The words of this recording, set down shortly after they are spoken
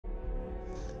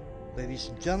Ladies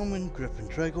and gentlemen, Griffin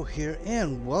Drago here,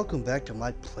 and welcome back to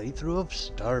my playthrough of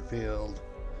Starfield.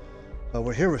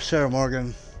 We're here with Sarah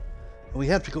Morgan, and we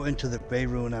have to go into the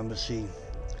Beirut embassy.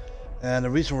 And the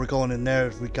reason we're going in there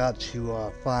is we got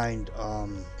to find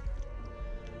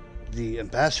the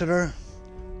ambassador,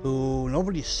 who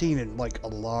nobody's seen in like a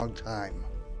long time.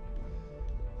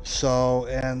 So,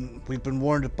 and we've been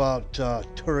warned about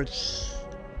turrets,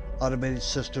 automated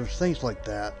systems, things like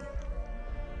that.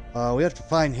 We have to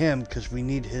find him because we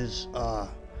need his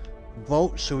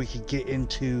vote so we can get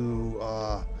into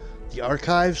the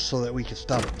archives so that we can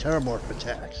stop terramorph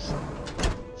attacks.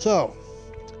 So,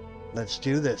 let's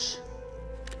do this.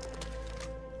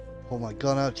 Pull my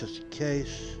gun out just in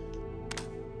case.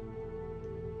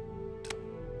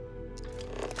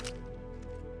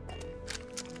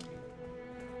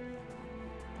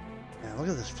 Man, look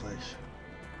at this place.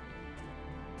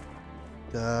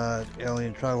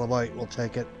 Alien trilobite, we'll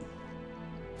take it.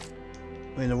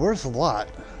 I mean, they're worth a lot.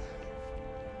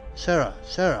 Sarah,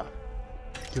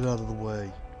 get out of the way.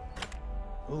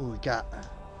 Oh, we got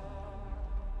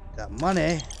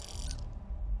money.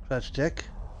 Press stick.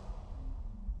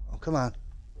 Oh, come on.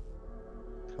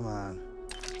 Come on.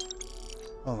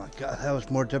 Oh my God, that was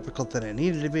more difficult than it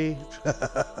needed to be.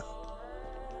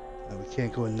 No, we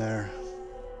can't go in there.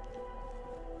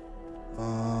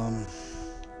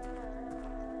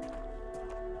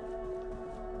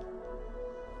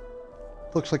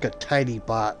 Looks like a tidy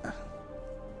bot.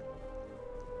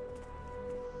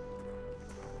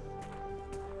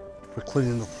 For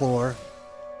cleaning the floor.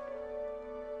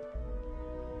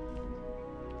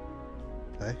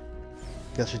 Okay.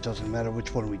 Guess it doesn't matter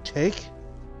which one we take.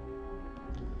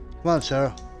 Come on,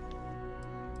 Sarah.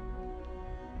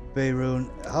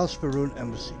 House Beirut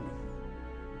Embassy.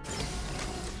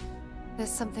 There's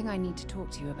something I need to talk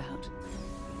to you about.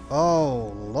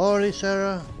 Oh, Lordy,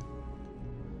 Sarah.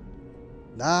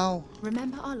 Now?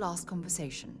 Remember our last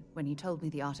conversation when you told me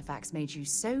the artifacts made you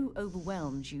so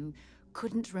overwhelmed you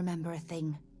couldn't remember a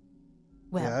thing?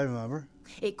 Well, Yeah, I remember.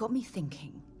 It got me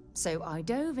thinking. So I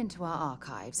dove into our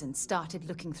archives and started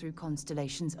looking through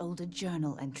Constellation's older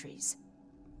journal entries.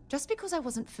 Just because I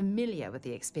wasn't familiar with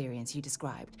the experience you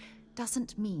described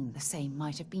doesn't mean the same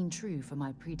might have been true for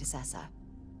my predecessor.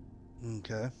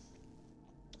 Okay.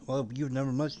 Well, you've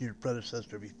never mentioned your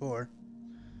predecessor before.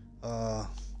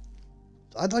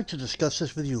 I'd like to discuss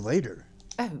this with you later.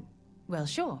 Oh, well,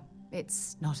 sure.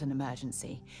 It's not an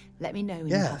emergency. Let me know when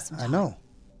you Yeah, have some time. I know.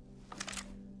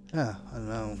 Yeah, I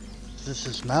know. This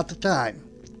is not the time.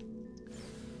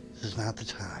 This is not the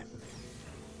time.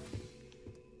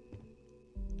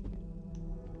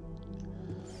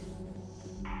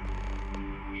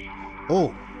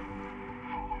 Oh.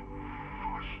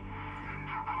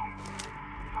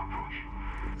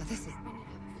 This is when you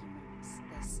have a few moments.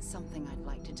 There's something I'd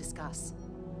like to discuss.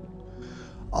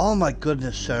 Oh my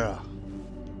goodness, Sarah.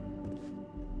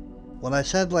 When I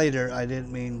said later, I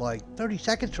didn't mean like 30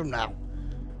 seconds from now.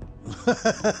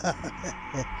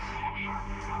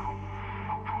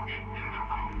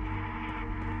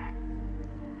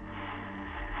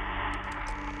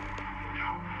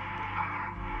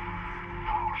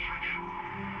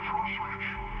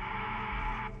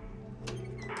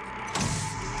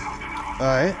 All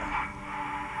right.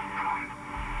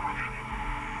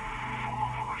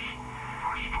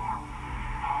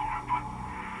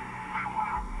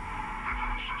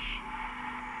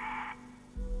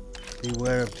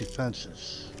 Beware of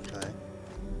defenses. Okay.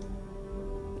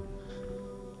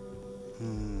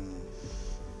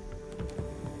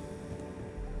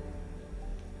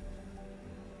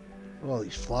 Look at all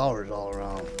these flowers all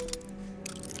around.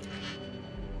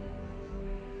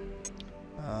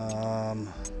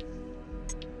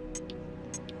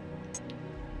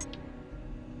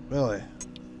 Really?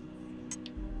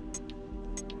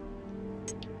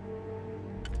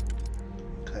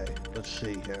 Okay, let's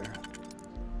see here.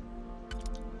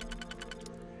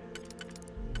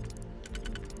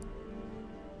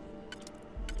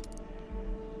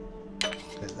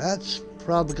 Okay, that's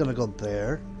probably gonna go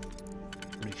there.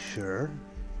 Pretty sure.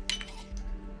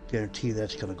 Guarantee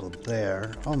that's gonna go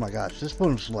there. Oh my gosh, this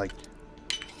one's like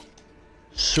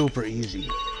super easy.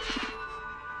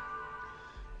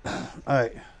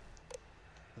 Alright.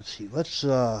 Let's see, let's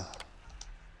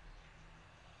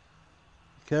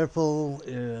careful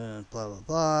and blah blah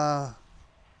blah.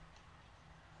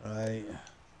 Alright.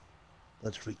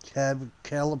 Let's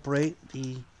recalibrate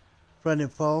the friend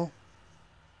info.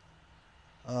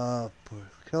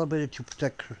 Calibrated to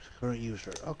protect current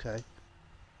user. Okay.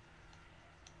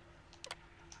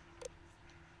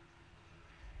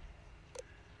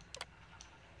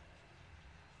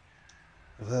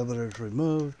 Inhibitors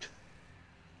removed.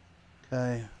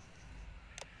 Okay.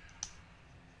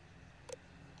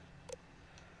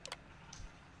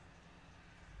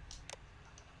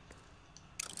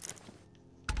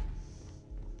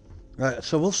 Right,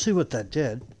 so we'll see what that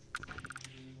did.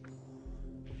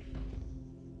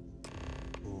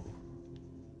 Ooh.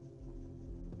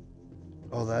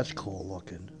 Oh, that's cool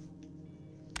looking.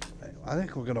 I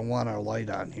think we're gonna want our light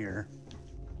on here.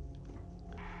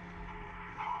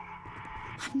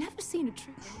 I've never seen a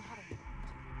true woman have a...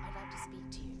 I'd like to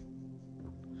speak to you.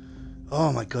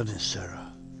 Oh my goodness,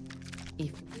 Sarah.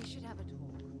 If we should have a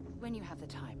talk, when you have the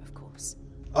time, of course.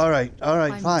 All right,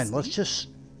 I'm fine.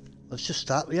 listening. Let's just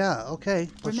stop. Yeah, okay.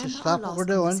 Let's Remember just stop our what we're last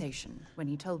doing. conversation when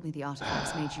you told me the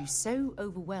artifacts made you so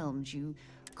overwhelmed you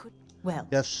could... Well,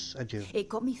 Yes, I do. it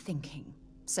got me thinking.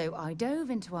 So I dove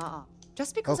into our art,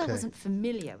 just because I Okay. wasn't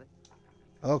familiar with...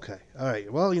 Okay, all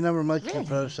right. Well, you never met your Really?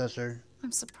 predecessor.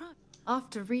 I'm surprised.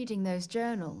 After reading those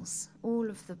journals, all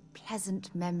of the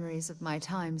pleasant memories of my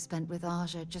time spent with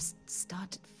Aja just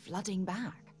started flooding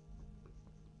back.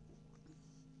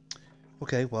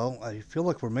 Okay, well, I feel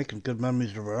like we're making good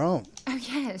memories of our own. Oh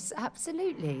yes,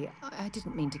 absolutely. I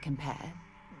didn't mean to compare.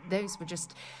 Those were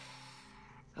just...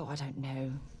 oh, I don't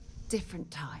know. Different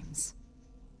times.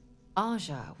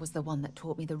 Aja was the one that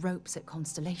taught me the ropes at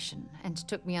Constellation and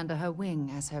took me under her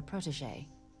wing as her protege.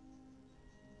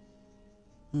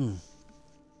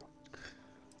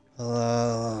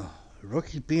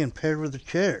 Rookie's being paired with a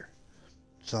chair.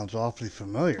 Sounds awfully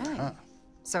familiar, Hey. huh?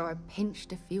 So I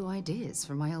pinched a few ideas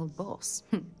from my old boss.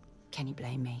 Can you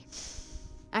blame me?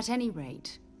 At any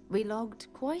rate, we logged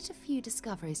quite a few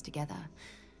discoveries together,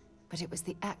 but it was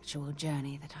the actual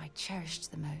journey that I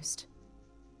cherished the most.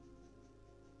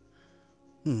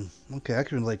 Okay, I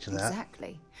can relate to that.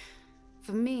 Exactly.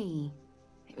 For me,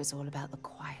 it was all about the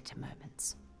quieter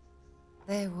moments.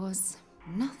 There was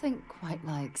nothing quite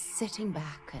like sitting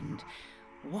back and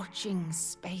watching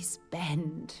space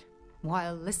bend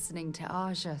while listening to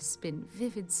Aja spin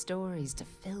vivid stories to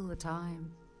fill the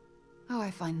time. Oh, I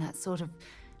find that sort of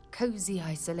cozy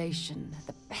isolation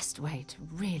the best way to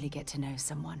really get to know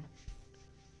someone.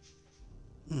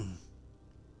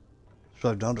 So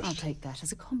I've noticed. I'll take that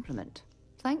as a compliment.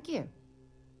 Thank you.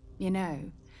 You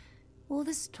know, all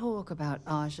this talk about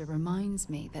Aja reminds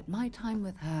me that my time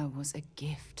with her was a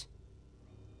gift.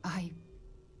 I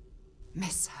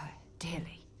miss her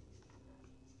dearly.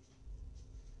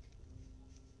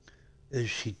 Is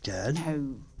she dead?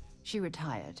 No, she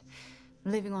retired.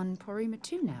 Living on Porima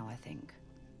 2 now, I think.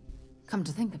 Come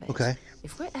to think of it, Okay.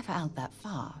 if we're ever out that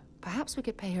far, perhaps we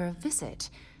could pay her a visit,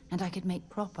 and I could make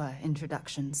proper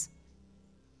introductions.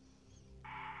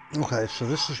 Okay, so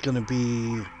this is gonna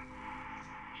be...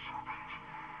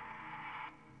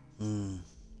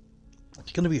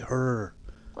 It's gonna be her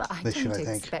Well, I mission, don't I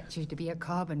think. expect you to be a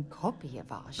carbon copy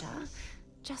of Aja.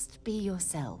 Just be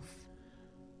yourself.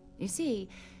 You see,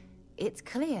 it's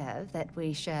clear that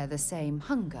we share the same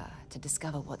hunger to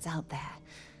discover what's out there.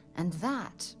 And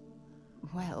that,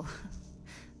 well,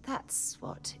 that's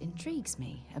what intrigues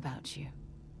me about you.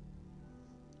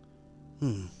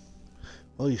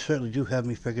 Well, you certainly do have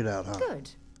me figured out, huh? Good.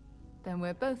 Then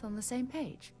we're both on the same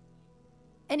page.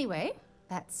 Anyway,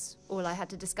 that's all I had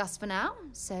to discuss for now.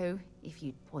 So if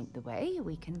you'd point the way,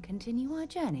 we can continue our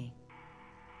journey.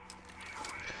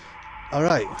 All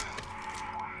right.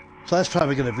 So that's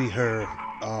probably gonna be her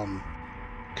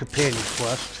companion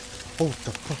quest. Oh,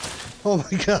 the fuck! Oh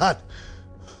my God!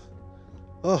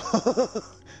 Oh,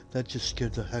 that just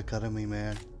scared the heck out of me,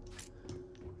 man.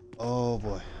 Oh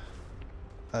boy.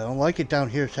 I don't like it down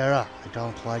here, Sarah. I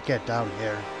don't like it down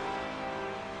here.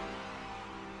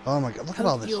 Oh my God! Look at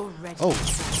all this. You're ready. Oh,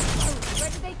 Oh, where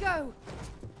did they go?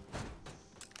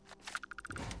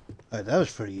 all right, that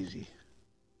was pretty easy.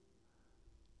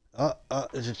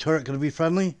 Is the turret gonna be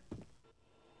friendly?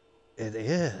 It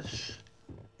is.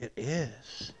 It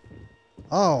is.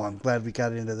 Oh, I'm glad we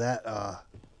got into that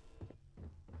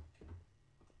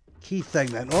key thing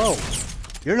then. Oh,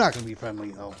 you're not gonna be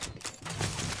friendly though. Looks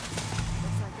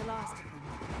like the last of them.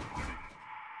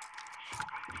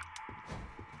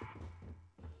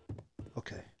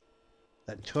 Okay.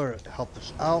 That turret helped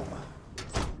us out.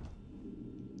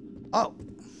 Oh!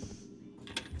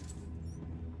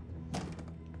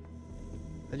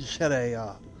 I just had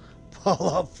a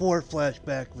Fallout 4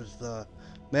 flashback with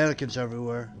mannequins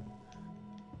everywhere.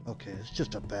 Okay, it's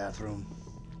just a bathroom.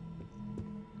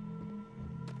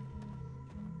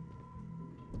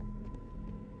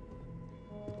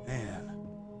 Man,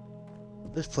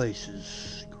 this place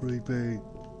is creepy.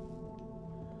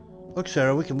 Look,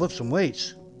 Sarah, we can lift some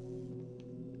weights.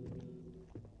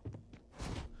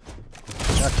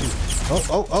 Got you.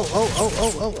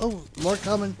 Oh, more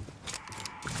coming.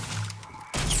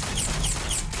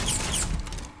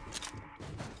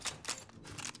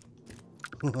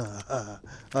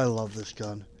 I love this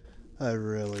gun. I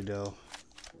really do.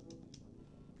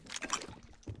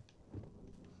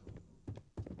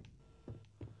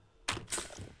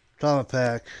 Trauma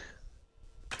pack.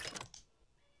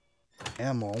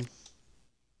 Ammo.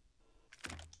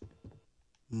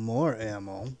 More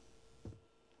ammo.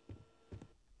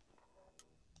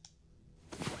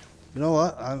 You know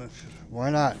what?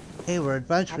 Why not? Hey, we're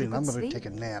adventuring. I'm gonna take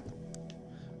a nap.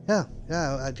 Yeah,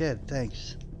 I did.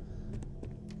 Thanks.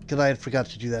 Because I had forgot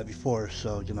to do that before,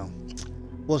 so, you know,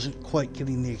 wasn't quite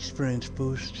getting the experience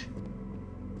boost.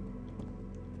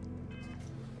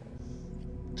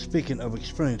 Speaking of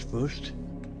experience boost,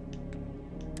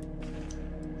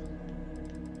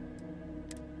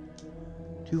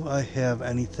 do I have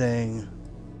anything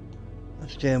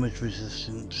that's damage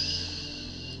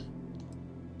resistance?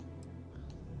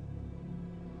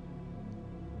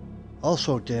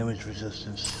 Also damage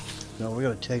resistance. No, we're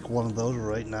gonna take one of those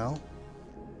right now.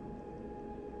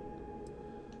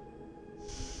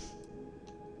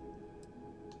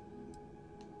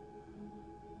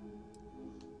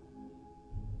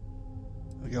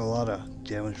 We got a lot of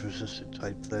damage resistant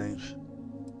type things.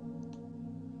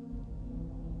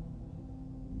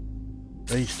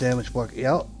 Base damage block.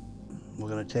 Yep. We're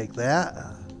gonna take that.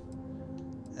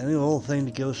 Any little thing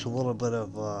to give us a little bit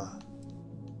of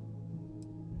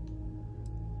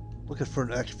looking for an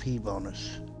XP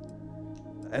bonus.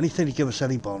 Anything to give us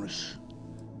any bonus.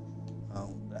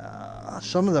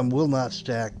 Some of them will not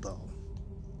stack though.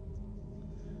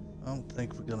 I don't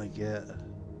think we're gonna get.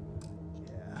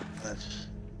 Yeah, that's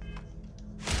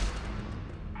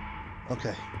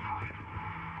okay.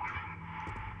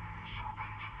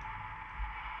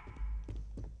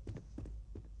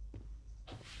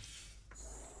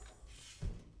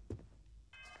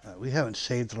 We haven't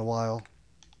saved in a while.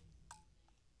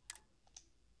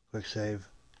 Quick save.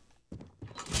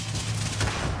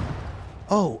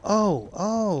 Oh.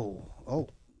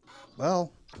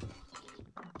 Well,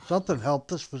 something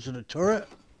helped us. Was it a turret?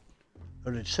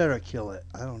 Or did Sarah kill it?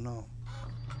 I don't know.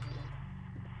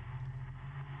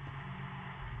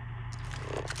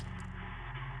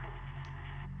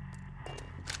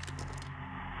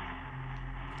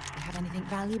 You have anything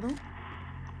valuable?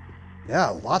 Yeah,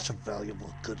 lots of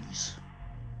valuable goodies.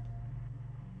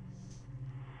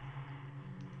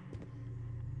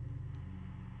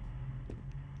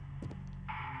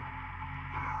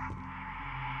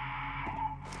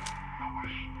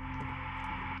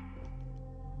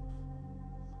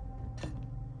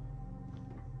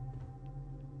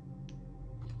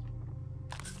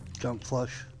 Junk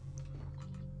flush.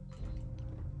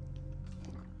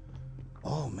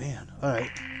 Oh man,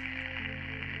 alright.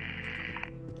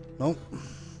 Nope.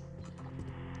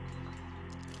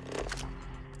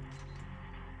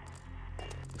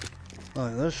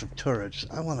 Oh, there's some turrets.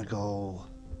 I want to go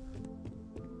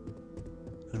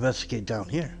investigate down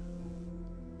here.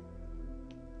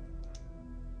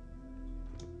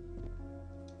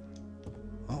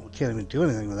 Oh, we can't even do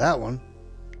anything with that one.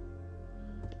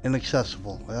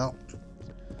 Inaccessible. Well,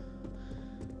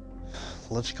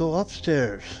 let's go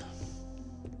upstairs.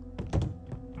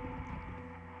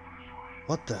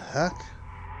 What the heck?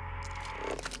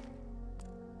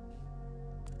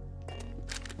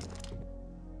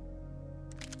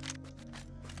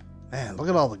 Man, look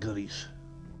at all the goodies.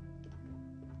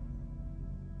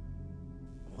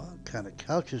 What kind of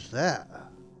couch is that?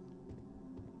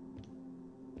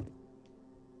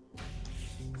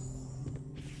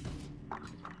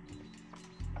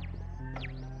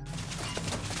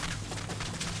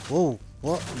 Whoa,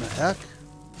 what in the heck?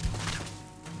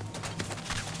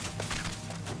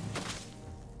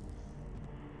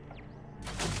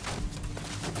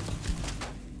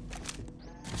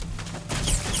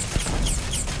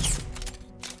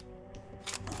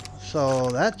 So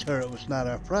that turret was not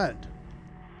our friend.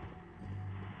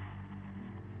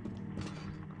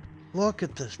 Look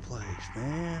at this place,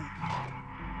 man.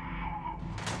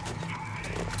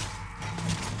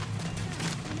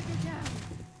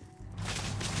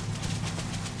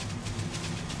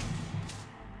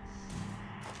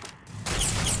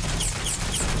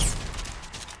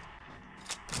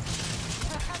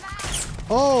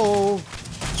 Oh!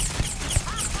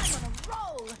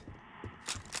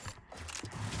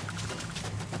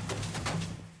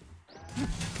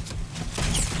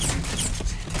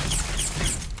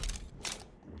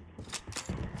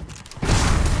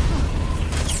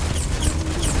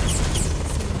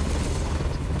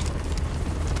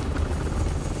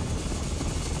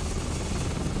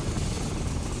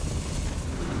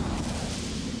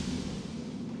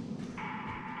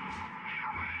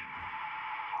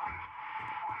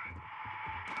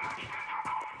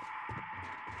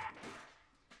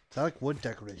 I like wood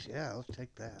decoration. Yeah, let's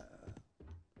take that.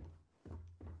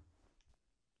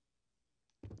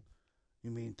 You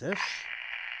mean this?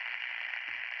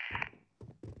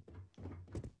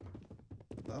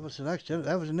 That was the next.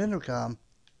 That was an intercom.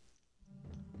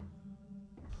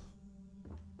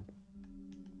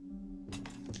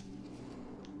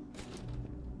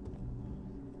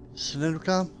 Is this an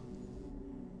intercom?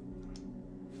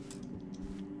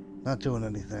 Not doing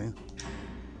anything.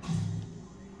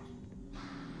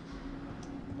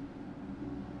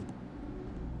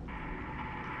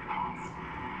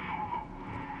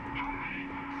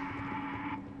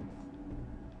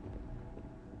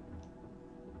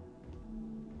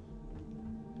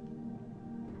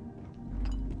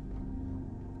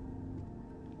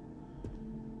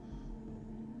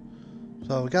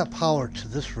 So we got power to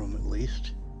this room at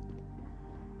least.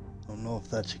 Don't know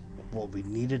if that's what we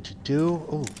needed to do.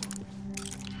 Oh.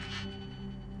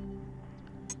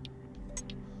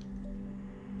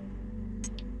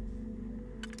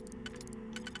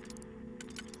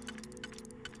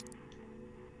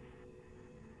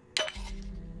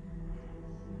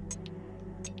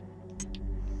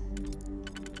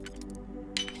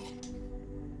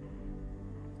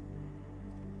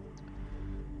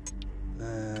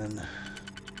 Then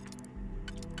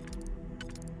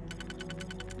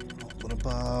what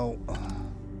about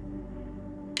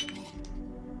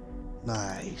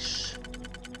nice?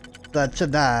 That's a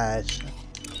nice,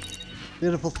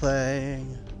 beautiful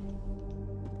thing.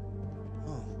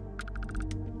 Oh,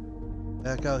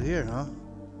 back out here, huh?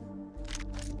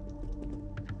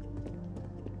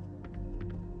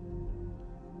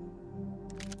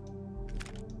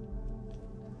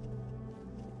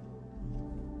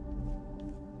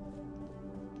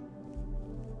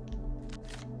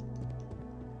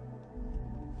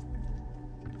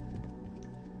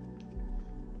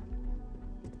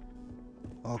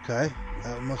 Okay,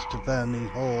 that must have been the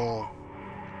whole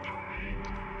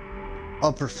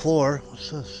upper floor. What's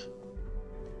this?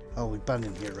 Oh, we've been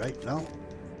in here, right? No.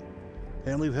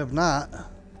 Apparently we have not.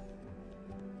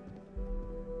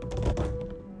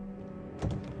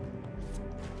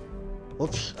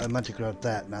 Whoops, I meant to grab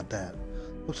that, not that.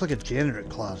 Looks like a janitor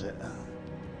closet.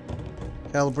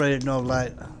 Calibrated, no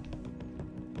light.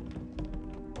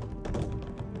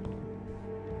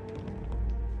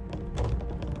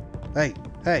 Hey,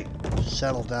 hey,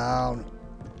 settle down.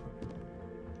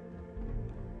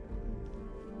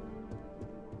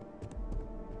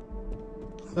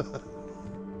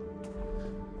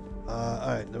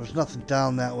 Alright, there was nothing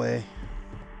down that way.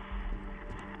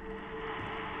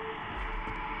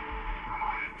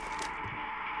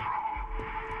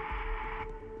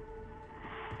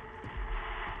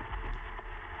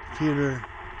 Computer.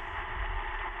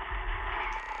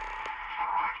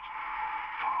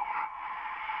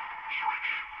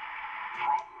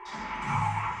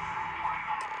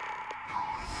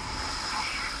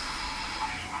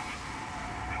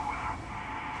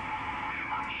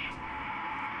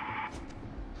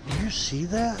 Did you see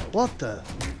that? What the?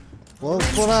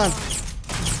 What's going on?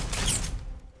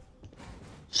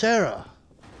 Sarah,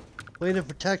 way to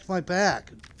protect my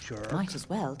back. Sure. Might as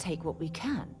well take what we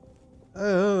can.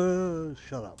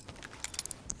 Shut up.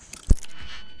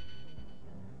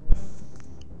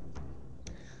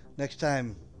 Next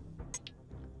time,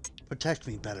 protect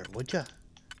me better, would ya?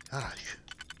 Gosh.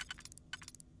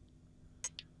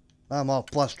 I'm all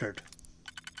flustered.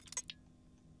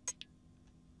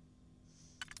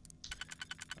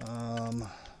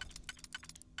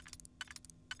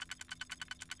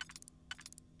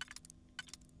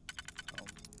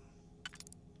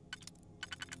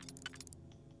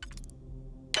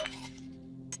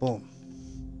 Boom.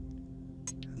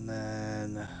 And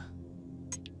then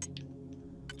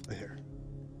right here.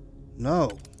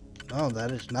 No, that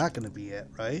is not going to be it,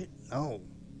 right? No,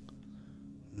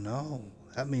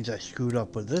 that means I screwed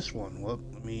up with this one. Well,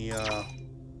 let me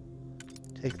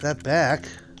take that back.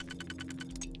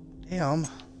 Damn.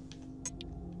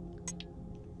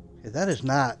 Okay, that is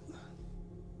not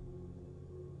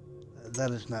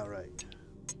right.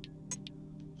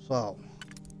 So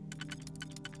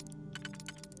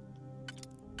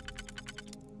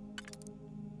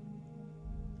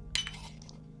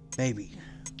maybe.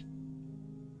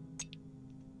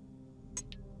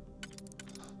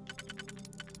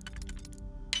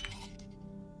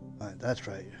 All right, that's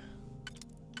right.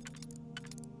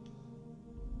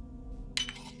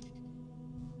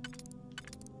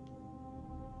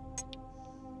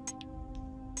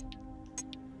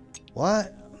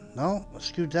 What? No, I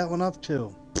screwed that one up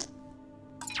too.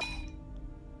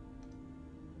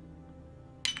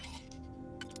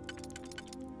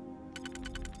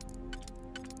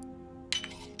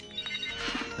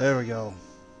 There we go.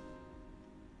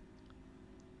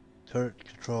 Turret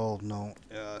control, no,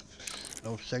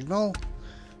 no signal.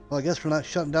 Well, I guess we're not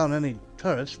shutting down any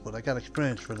turrets, but I got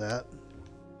experience for that.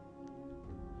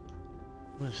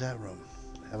 What is that room?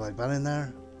 Have I been in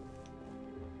there?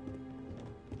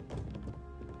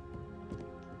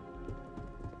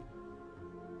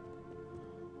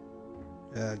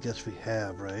 Yeah, I guess we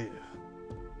have, right?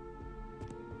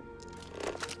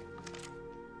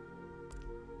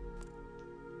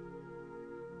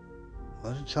 Why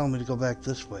is it telling me to go back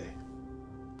this way?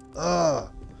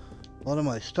 Ugh! What am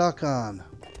I stuck on?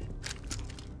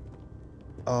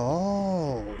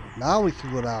 Oh, now we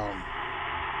can go down.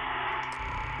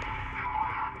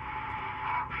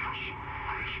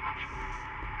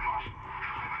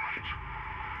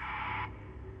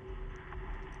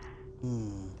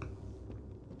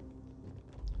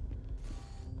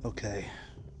 Okay.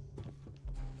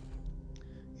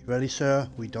 You ready, Sarah?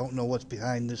 We don't know what's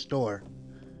behind this door.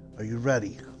 Are you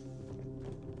ready?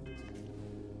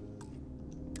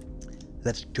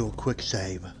 Let's do a quick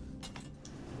save.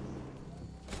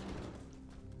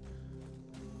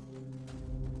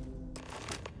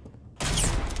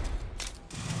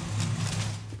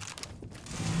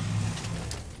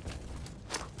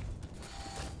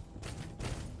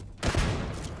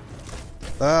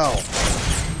 Wow.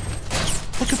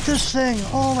 Look at this thing!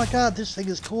 Oh my god, this thing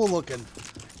is cool looking.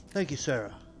 Thank you,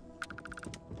 Sarah.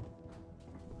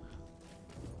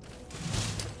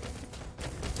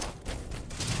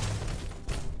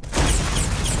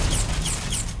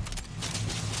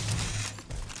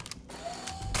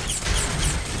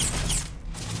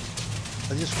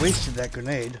 I just wasted that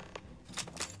grenade.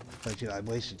 Like, I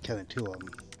wasted kind of two of them.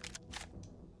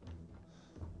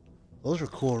 Those were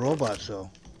cool robots,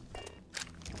 though.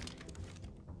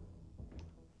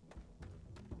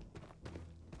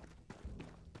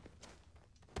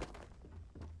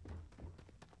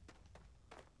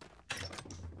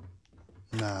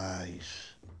 Nice.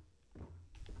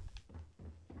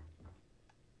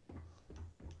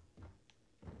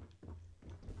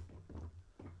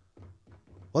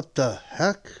 What the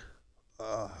heck?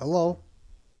 Hello?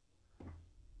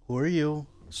 Who are you?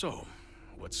 So,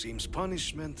 what seems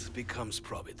punishment becomes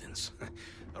providence.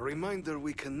 A reminder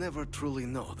we can never truly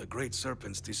know the Great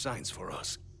Serpent's designs for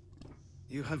us.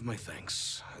 You have my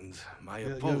thanks, and my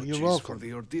apologies for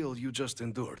the ordeal you just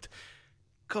endured.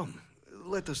 Come,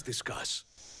 let us discuss.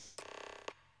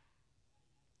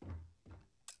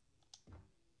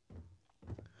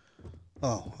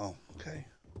 Oh, okay.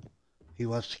 He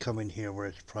wants to come in here where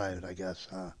it's private, I guess,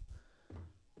 huh?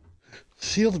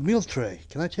 Sealed meal tray.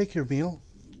 Can I take your meal?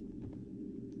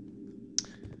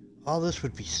 All this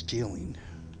would be stealing.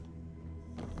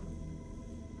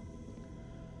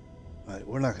 Right,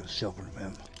 we're not going to steal from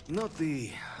him. Not the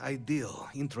ideal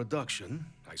introduction,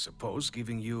 I suppose,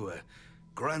 giving you a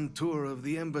grand tour of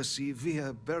the embassy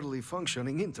via barely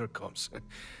functioning intercoms.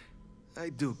 I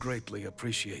do greatly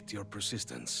appreciate your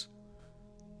persistence.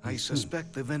 I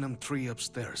suspect the Venom tree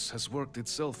upstairs has worked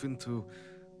itself into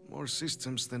more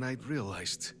systems than I'd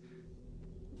realized.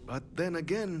 But then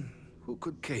again, who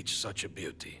could cage such a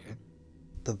beauty? Eh?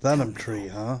 The Venom tree,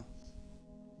 huh?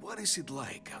 What is it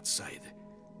like outside?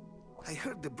 I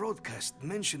heard the broadcast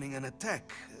mentioning an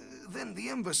attack. Then the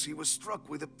embassy was struck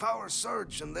with a power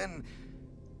surge, and then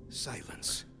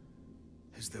silence.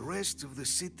 Has the rest of the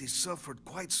city suffered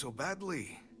quite so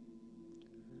badly?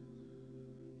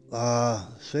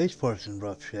 Spaceport's in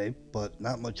rough shape, but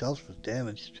not much else was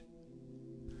damaged.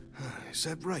 Is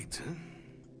that right, huh?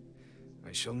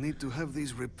 I shall need to have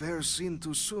these repairs seen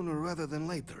to sooner rather than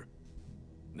later.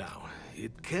 Now,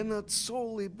 it cannot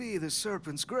solely be the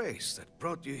Serpent's grace that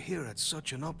brought you here at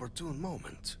such an opportune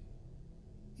moment.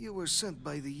 You were sent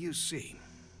by the UC.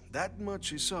 That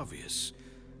much is obvious.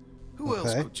 Who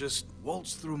else could just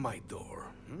waltz through my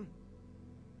door, hmm?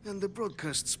 And the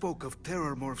broadcast spoke of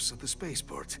terror morphs at the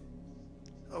spaceport.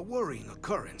 A worrying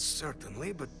occurrence,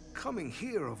 certainly, but coming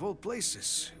here of all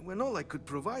places, when all I could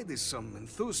provide is some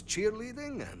enthused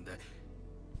cheerleading and...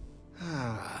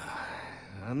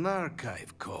 an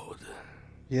archive code.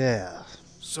 Yeah.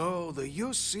 So the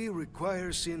UC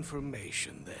requires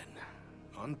information, then.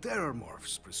 On terror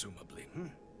morphs, presumably, hmm?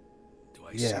 Do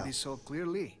I see this all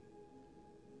clearly?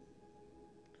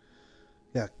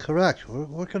 Yeah, correct.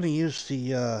 We're going to use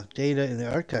the data in the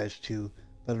archives to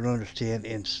better understand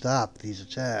and stop these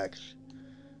attacks.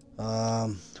 Do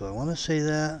I want to say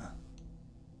that?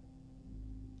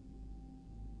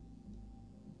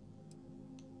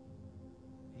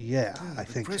 Yeah, I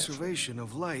think the preservation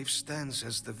of life stands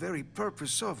as the very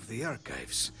purpose of the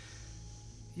archives.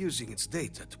 Using its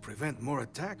data to prevent more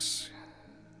attacks,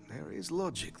 there is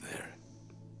logic there.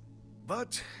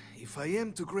 But if I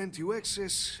am to grant you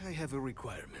access, I have a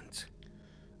requirement.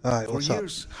 Alright, For what's up?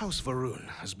 years, House Varun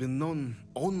has been known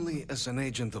only as an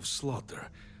agent of slaughter.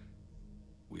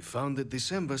 We founded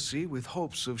this embassy with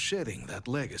hopes of shedding that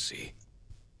legacy.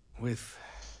 With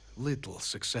little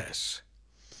success.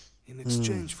 In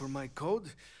exchange for my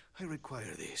code, I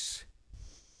require this.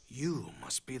 You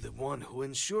must be the one who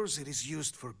ensures it is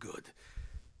used for good.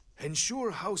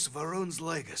 Ensure House Varun's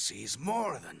legacy is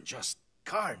more than just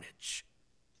carnage.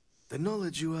 The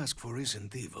knowledge you ask for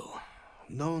isn't evil.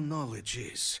 No knowledge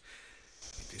is.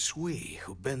 It is we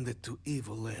who bend it to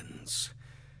evil ends.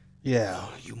 Yeah.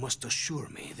 You must assure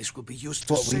me this will be used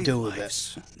to What we save do with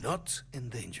lives, not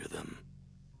endanger them.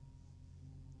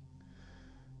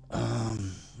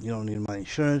 You don't need my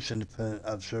insurance. Independent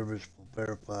observers will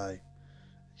verify.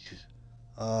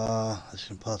 That's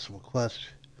an impossible quest.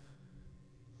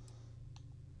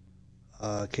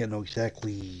 Can't know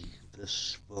exactly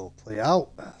this will play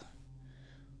out.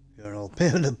 You're an old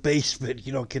man in the basement.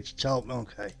 You don't get to tell me.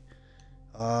 Okay.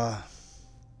 Yeah,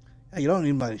 you don't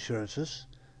need my insurances.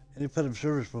 Independent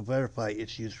observers will verify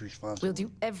its use responsibly. We'll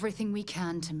do everything we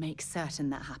can to make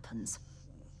certain that happens.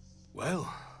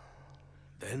 Well,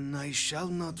 then I shall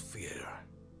not fear.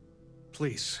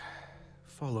 Please,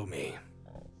 follow me.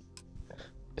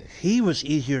 He was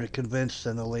easier to convince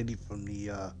than the lady from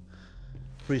the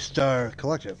Three-Star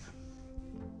Collective.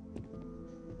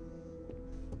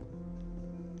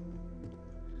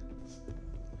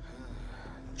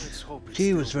 Let's hope it She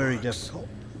still was very works. difficult.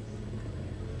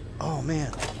 Oh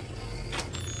man.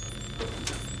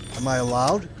 Am I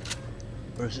allowed?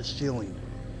 Or is it stealing?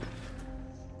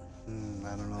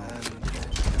 I don't know. And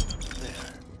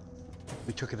there.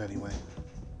 We took it anyway.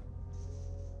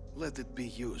 Let it be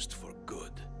used for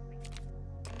good.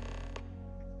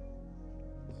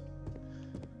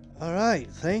 Alright,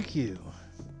 thank you.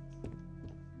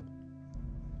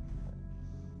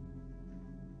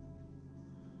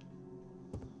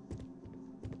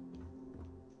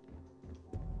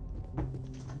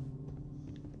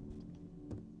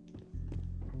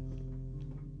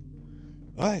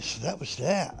 Alright, so that was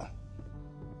that.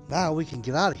 Now we can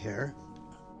get out of here.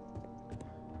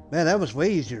 Man, that was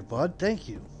way easier, bud. Thank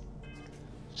you.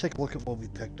 Let's take a look at what we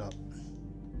picked up.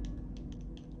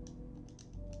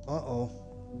 Uh-oh.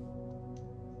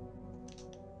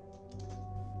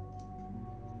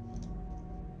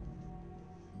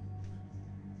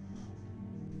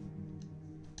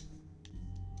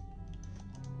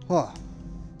 Huh.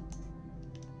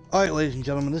 Alright, ladies and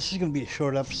gentlemen, this is going to be a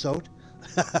short episode.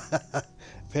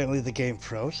 Apparently the game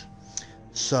froze.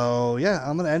 So, yeah,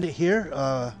 I'm going to end it here.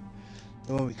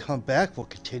 Then when we come back, we'll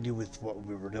continue with what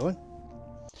we were doing.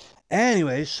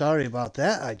 Anyways, sorry about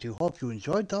that. I do hope you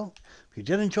enjoyed, though. If you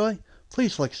did enjoy,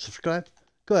 please like and subscribe.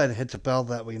 Go ahead and hit the bell.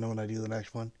 That way you know when I do the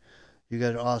next one. You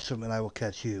guys are awesome, and I will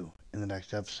catch you in the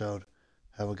next episode.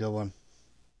 Have a good one.